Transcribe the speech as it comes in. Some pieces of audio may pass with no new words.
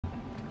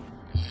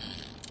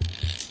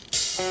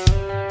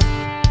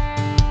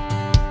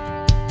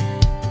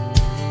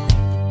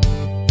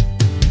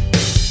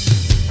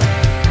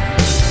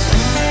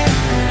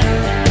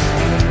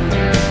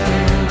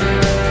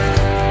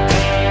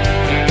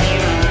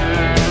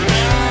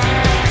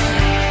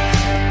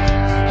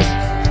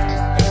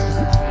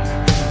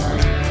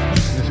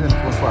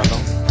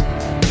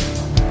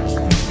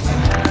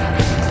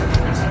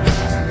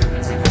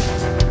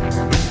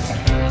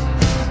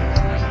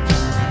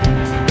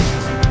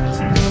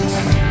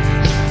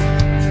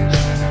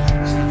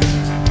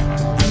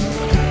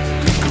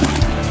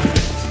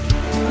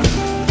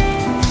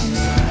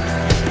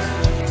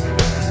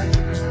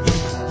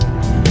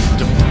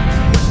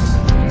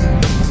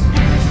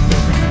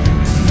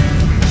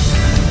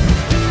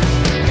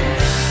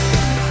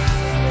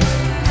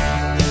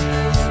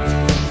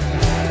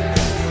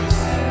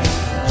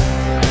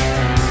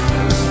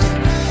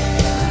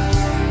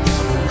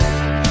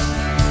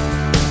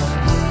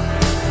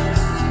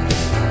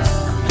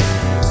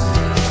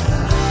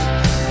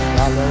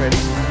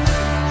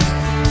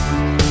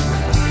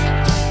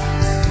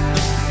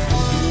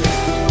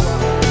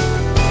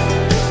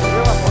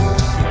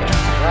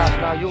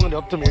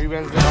Up to me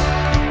Wednesday.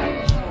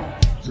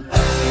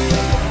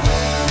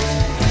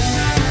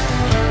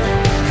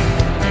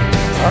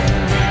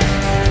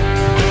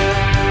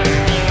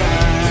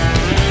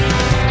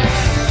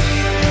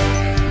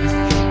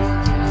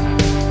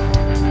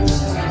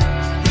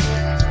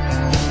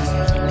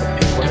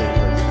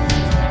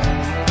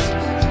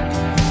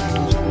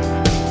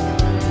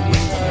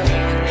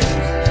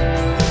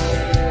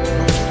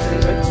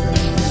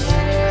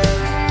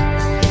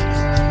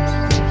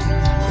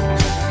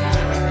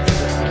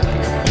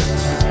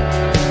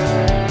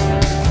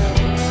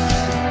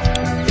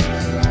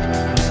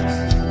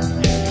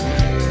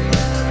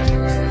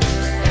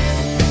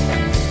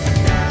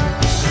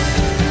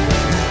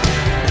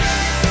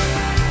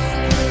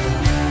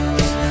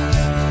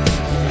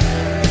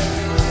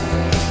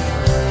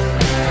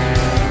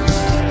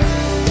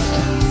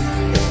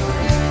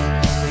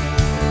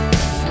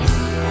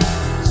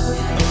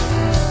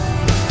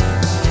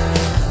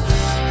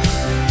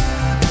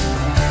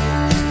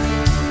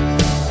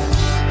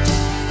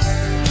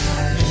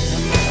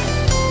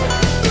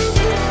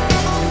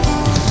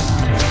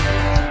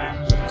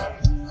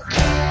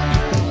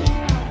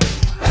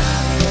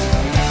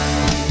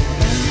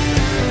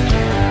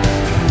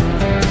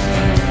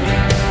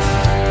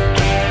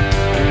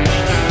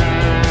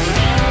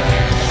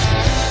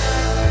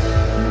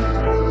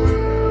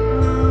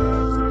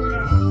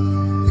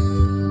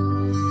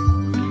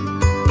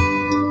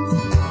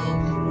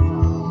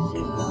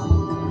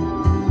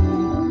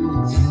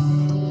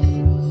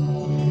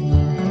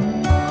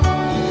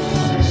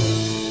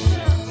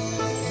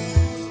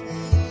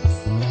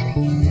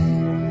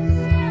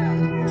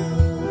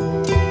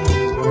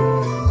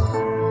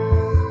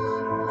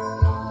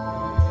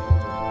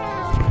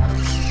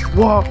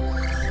 Whoa!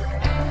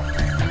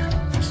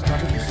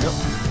 Stop it yourself.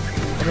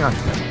 Hang on.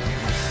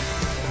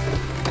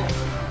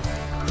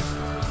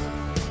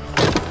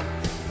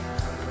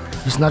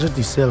 He snatched it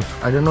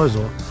himself. I didn't know it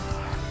all.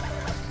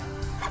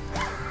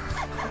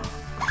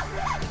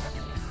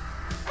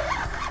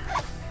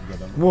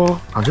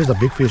 Whoa! And just a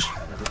big fish.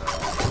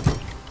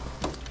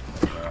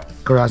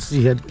 Cause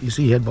you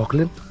see head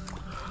buckling.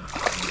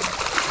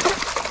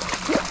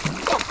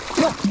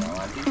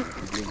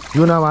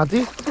 You know what?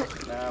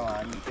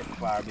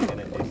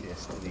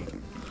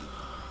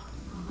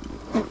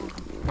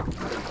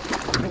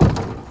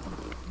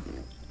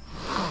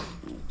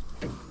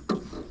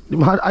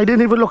 I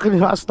didn't even look in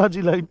the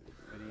stodgy line.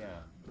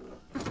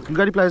 You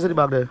got the pliers at the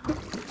back there.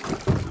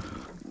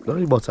 Don't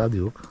worry about the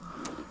hook.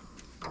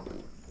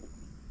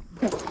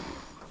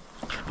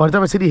 For the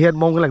time I see the head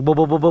moving like bob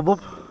bob bob bob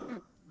bob.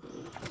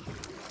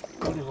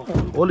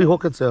 Only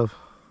hook itself.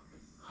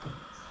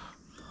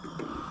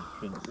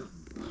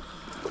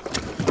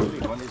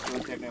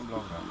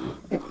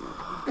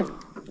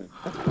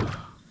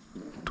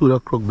 To the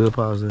crook bill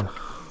pass there.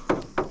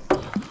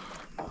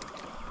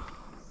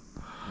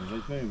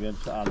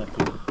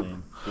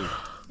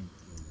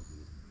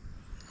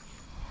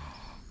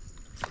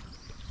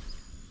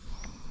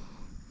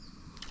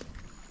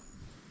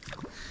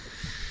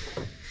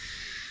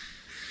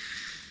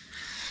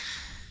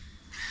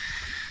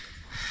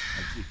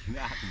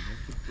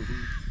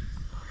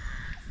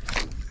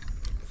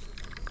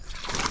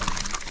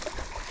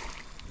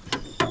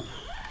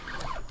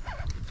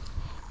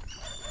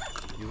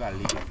 You gotta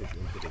leave it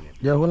into the net.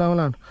 Yeah, hold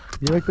on.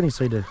 You right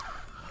inside there.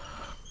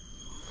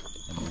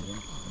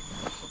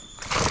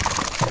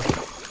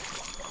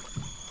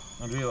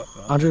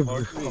 Andre,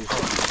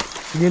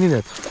 you need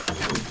it.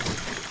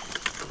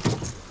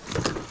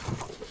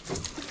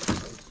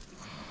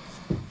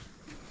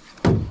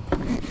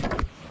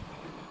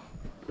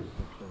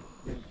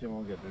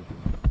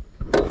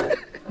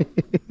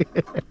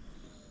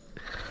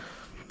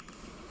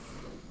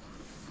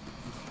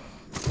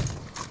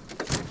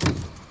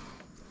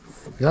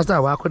 You have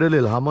to work with a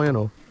little hammer, you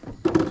know.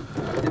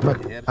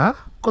 Huh?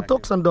 Cut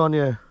hooks and down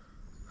here.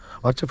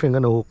 Watch your finger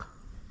on the hook.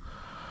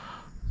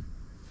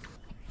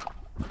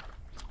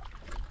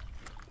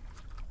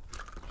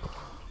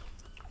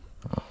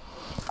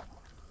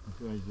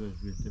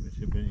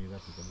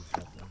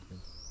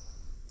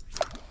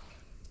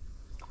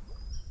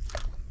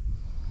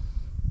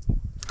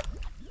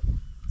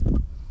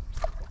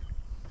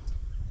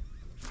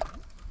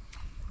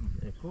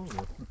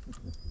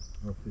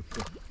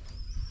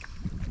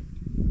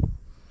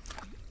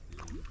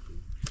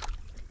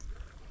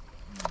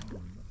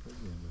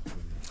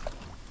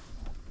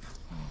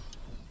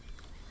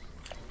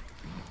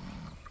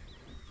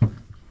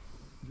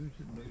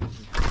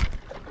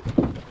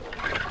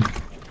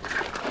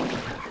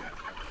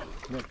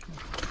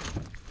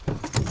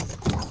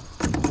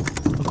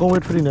 Go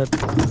wait for the net.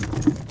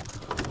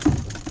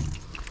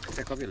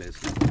 Take up your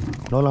list.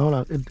 Hold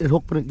on. It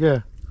hooked it, yeah.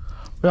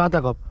 Where are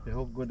take up? The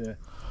hook good there.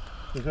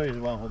 There's always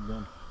one hook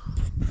done.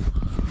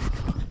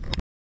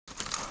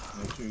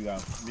 Make sure you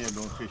have me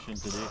alone fishing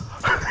today.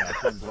 Yeah,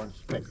 send one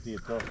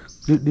spectator.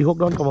 The hook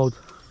don't come out.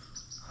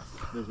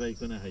 That's why you're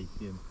gonna hike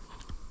him.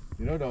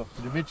 You know the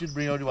midget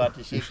bring out the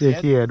water shake.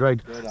 Shake your head,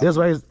 right. That's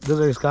why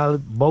it's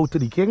called bow to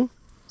the king.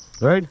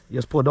 Right?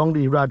 Just put down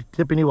the rod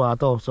tip in the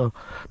water. So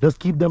just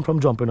keep them from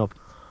jumping up.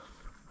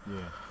 Yeah.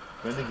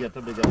 When they get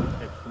up, they get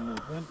extra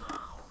movement.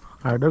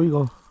 Alright, there we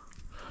go.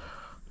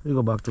 We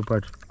go back to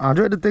part.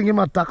 Andre, the thing in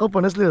my tackle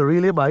honestly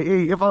really by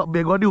hey, if I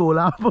big on the whole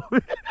lamp.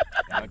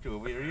 Not to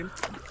be real.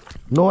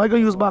 No, I can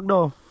use back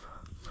though.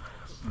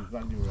 Use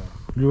back the rod.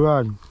 You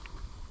run.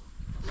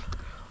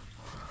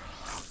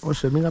 Oh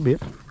shit, me a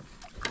bit.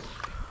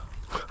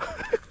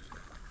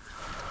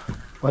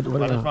 What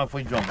That's not for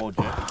you jump out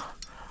there.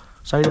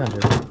 Side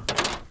Andre.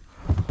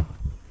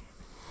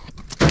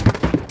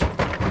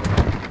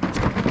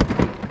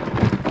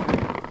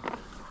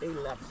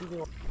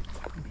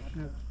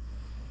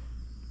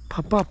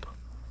 Pop.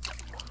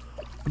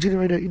 Jini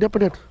right there, you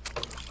dapat it.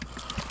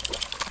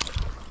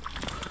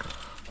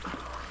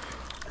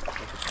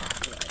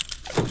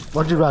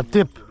 What did you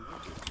tip?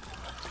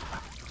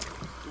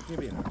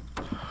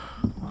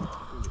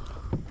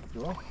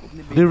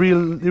 The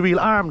real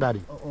arm,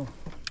 daddy.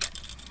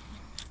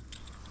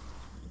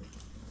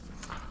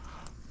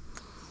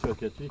 So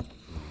catch it.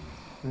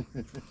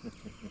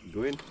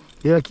 Go in.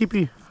 Yeah, keep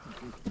it.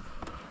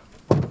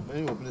 When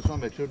you open this one,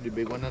 make sure the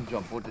big one don't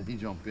jump out as he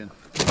jump in.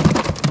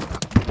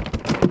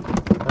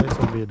 That is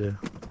some bait there.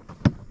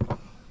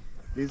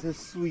 This is a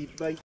sweet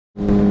bite.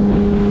 You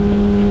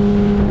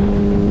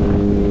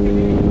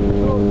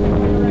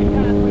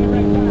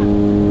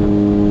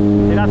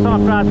got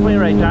some across for your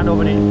right hand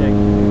over the intake.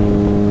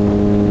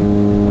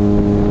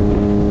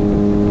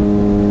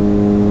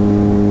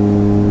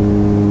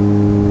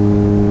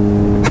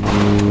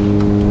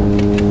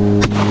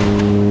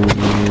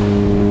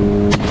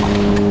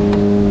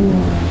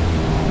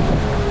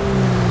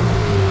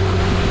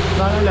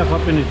 Turn left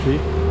up in the tree.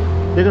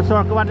 Take a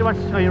circle, what's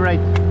on your right?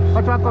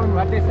 What's coming?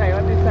 What this side?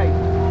 What this side?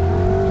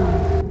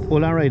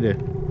 Hold on right there.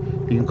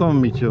 He can come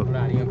and meet you. Hold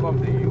on, he can come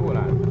to you. Hold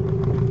on.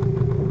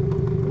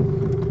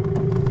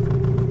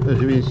 There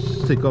should be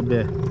stick up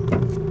there.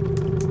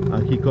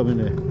 And keep coming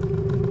there.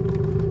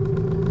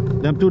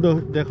 Them two,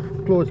 they're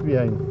close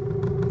behind.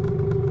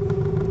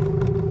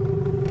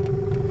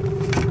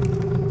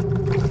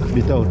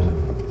 Bit out.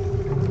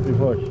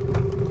 Reverse.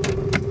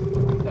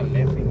 The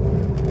left thing.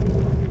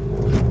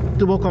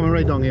 Two more coming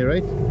right down here,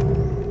 right?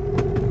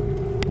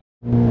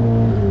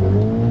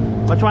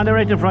 Which one they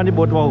right in front of the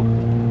boat? Wow.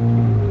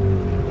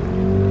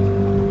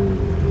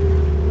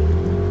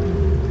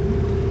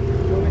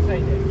 Show me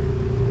side there.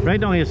 Right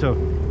down here, sir.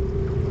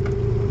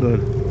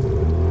 Good.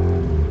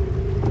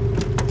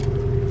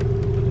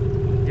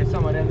 Get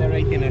some of them they're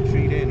right in a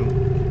tree there, you know.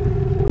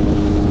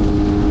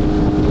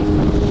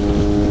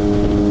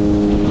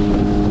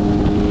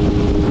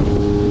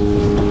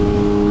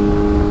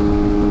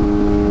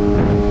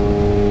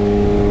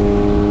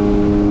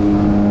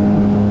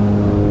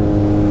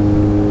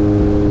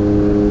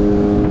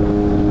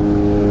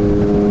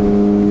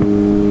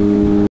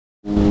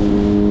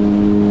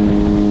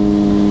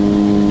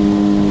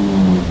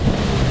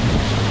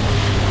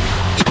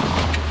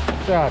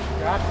 Shot.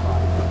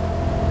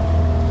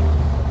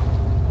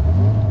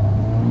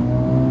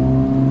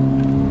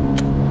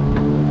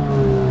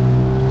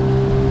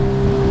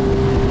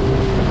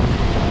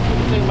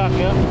 Thing back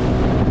here.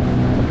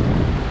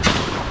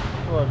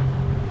 Good.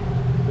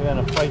 We're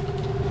gonna fight.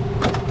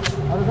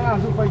 How does that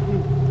answer fight me?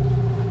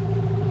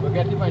 We'll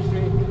get it by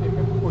straight. If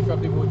you push up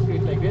the boat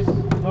straight like this.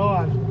 No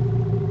one.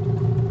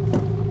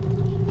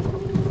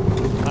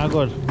 Ah,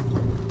 good.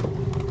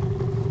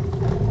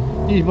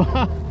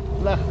 Eva.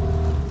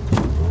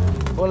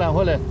 Hold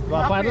on. You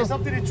want paddle?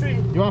 Up to the tree.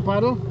 You want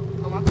paddle?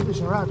 I'm going to fish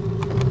a rod.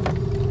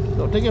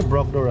 No, take it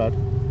broke the rod.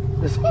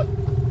 This one?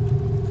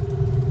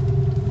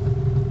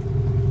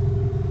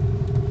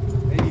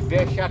 Maybe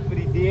best shot for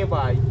the day,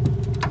 boy.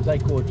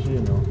 Psychochi,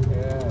 you know.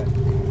 Yeah.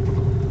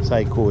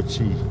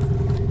 Psychochi.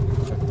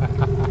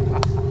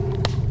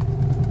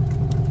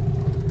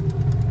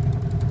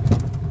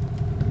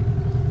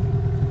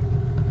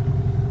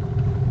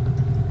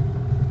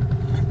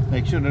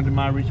 Make sure that the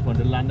man reach for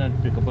the land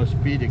and pick up a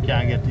speed, you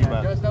can't get him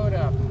back. Just load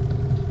up.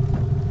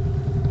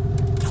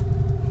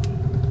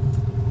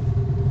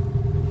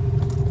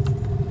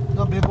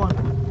 a big one.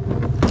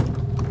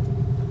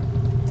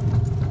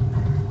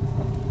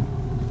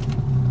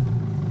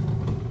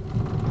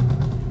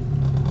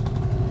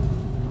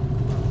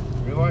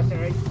 Reverse,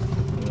 right?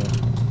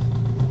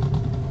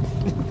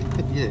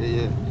 Yeah,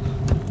 yeah.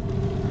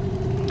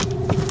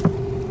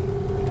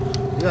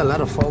 You got a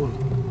lot of foul.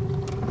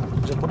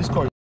 Just put this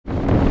cord.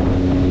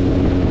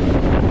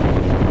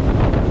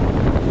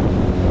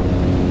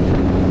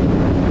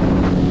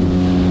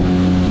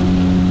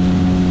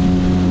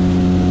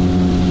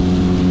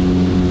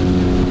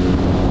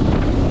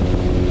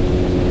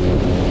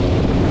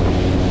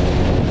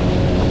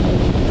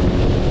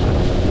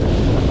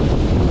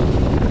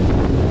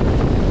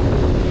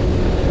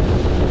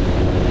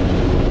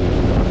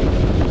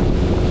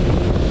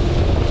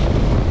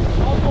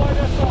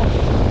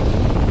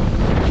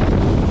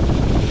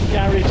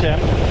 Can't reach him.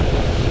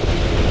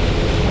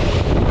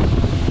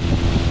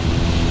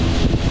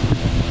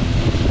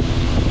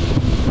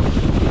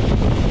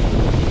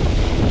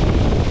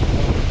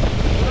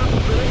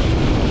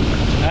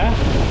 Hả?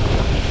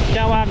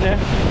 Chào anh đấy.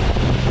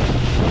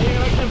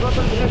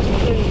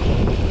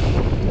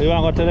 You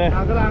want to go today?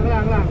 Ke lang.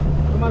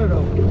 Kemana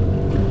dong?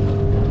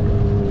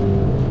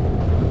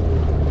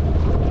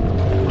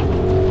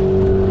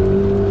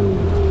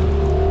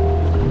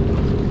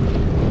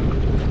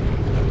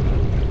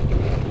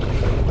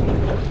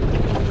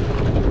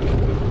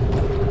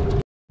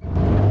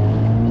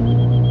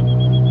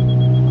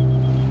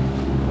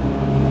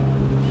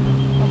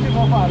 Masih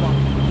mau apa lo?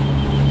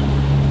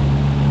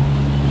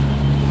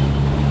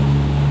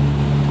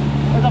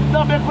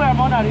 The big way I'm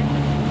on that. You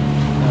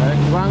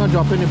want to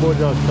drop in the boat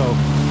just so.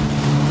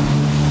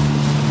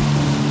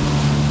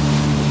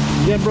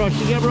 Get brush,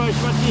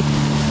 Matty.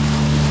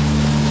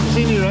 You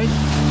see me, right?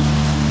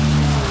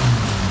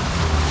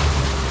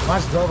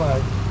 Mas go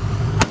by.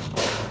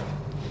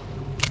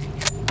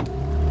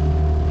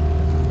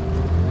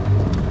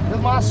 The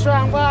mas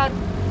strong bad.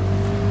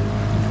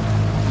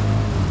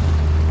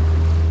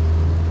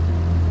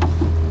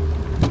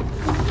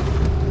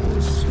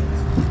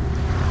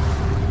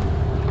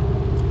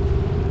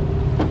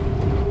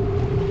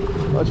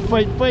 Let's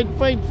fight.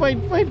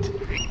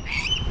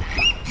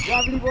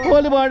 Lovely boy.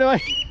 Hold the board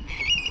away.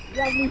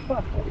 Lovely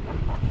boy.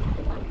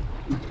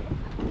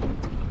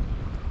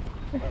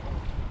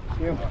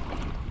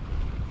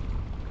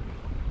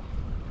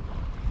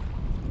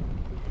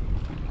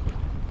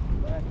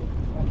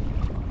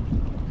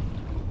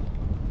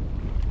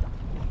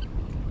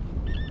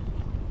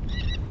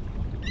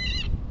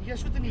 You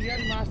shoot in the air,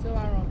 master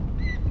around.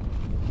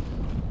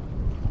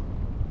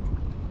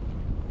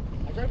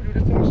 I try to do the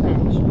thing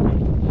sounds.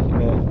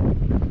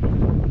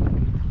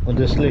 Well,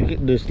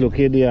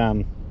 dislocate the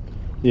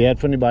head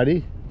from the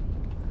body,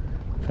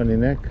 from the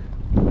neck.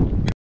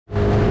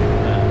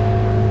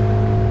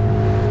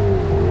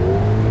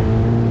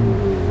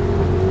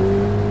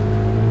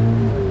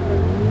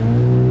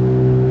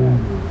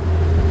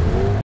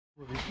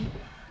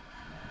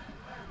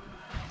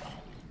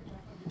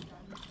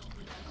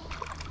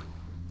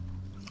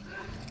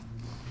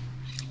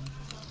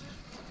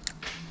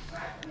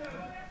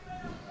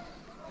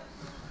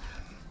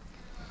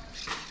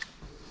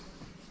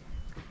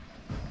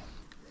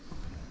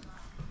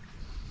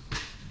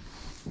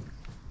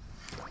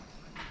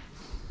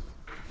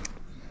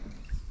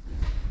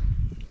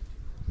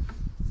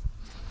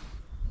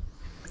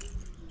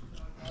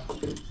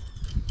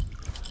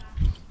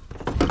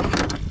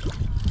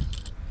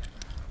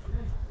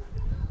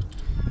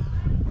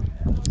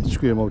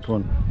 Scream out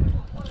one.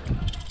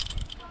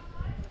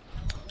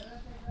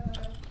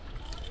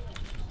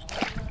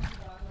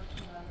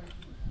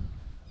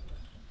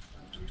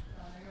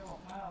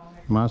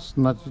 Mas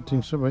not you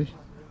think so, right?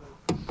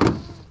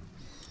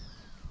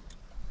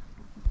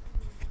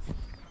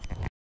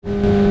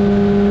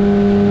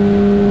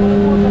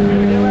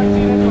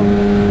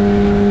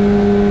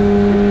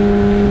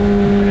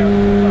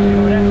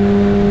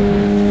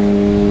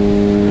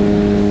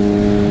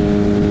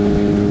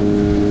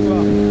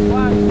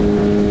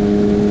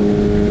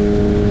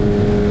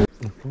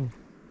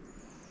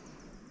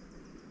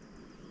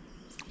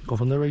 Go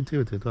from the right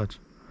to it, touch.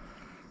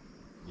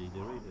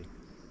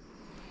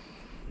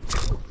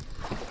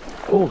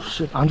 Oh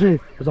shit, Andre,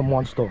 there's a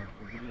monster.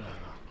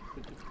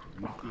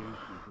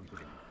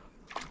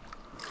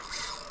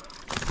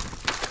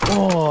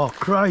 Oh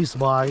Christ,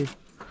 boy.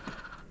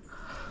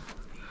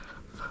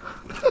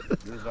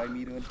 This is why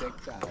me don't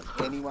take charge.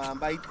 Anyone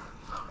bite,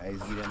 I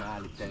give them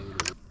all the time.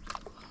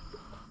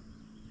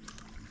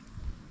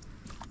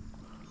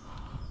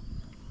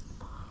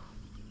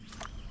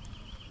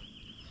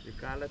 You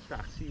call a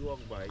taxi walk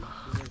by, you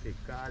can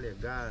call your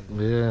gun.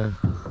 Yeah.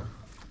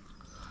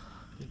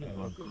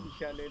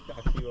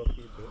 Taxi walk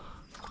people.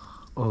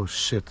 Oh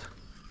shit.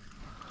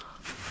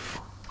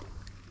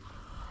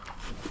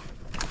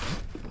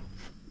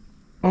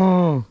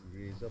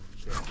 Raise up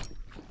check.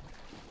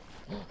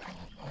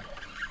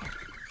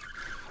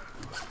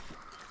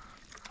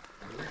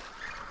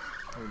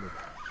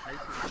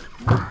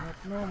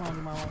 No, man,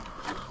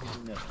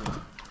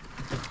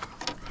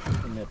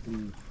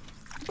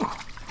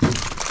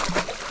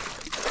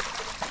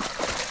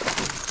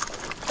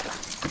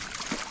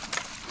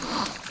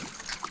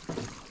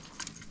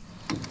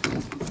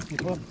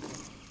 keep on.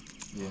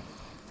 Yeah.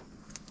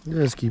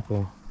 Just keep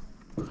on.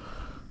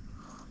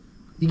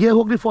 You get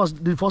hooked the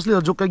first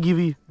little joke I give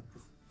you.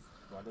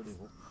 What do they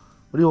hook?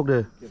 What do you hook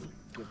there? Get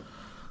it.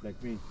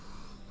 Like me.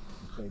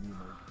 Inside you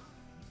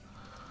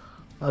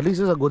know. At least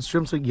it's a good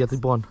stream so you get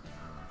it on.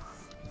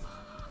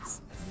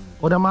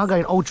 Oh, that man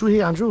going out through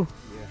here, Andrew?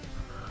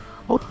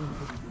 Yeah. Out.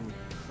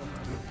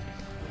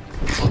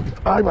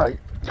 Aye, bye.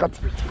 Cut.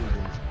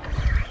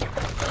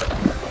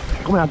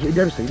 Come here, Andrew.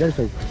 There side, there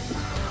side.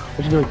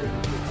 What you doing?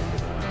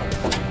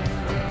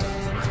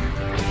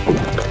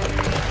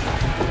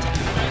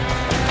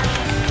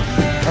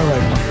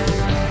 Alright.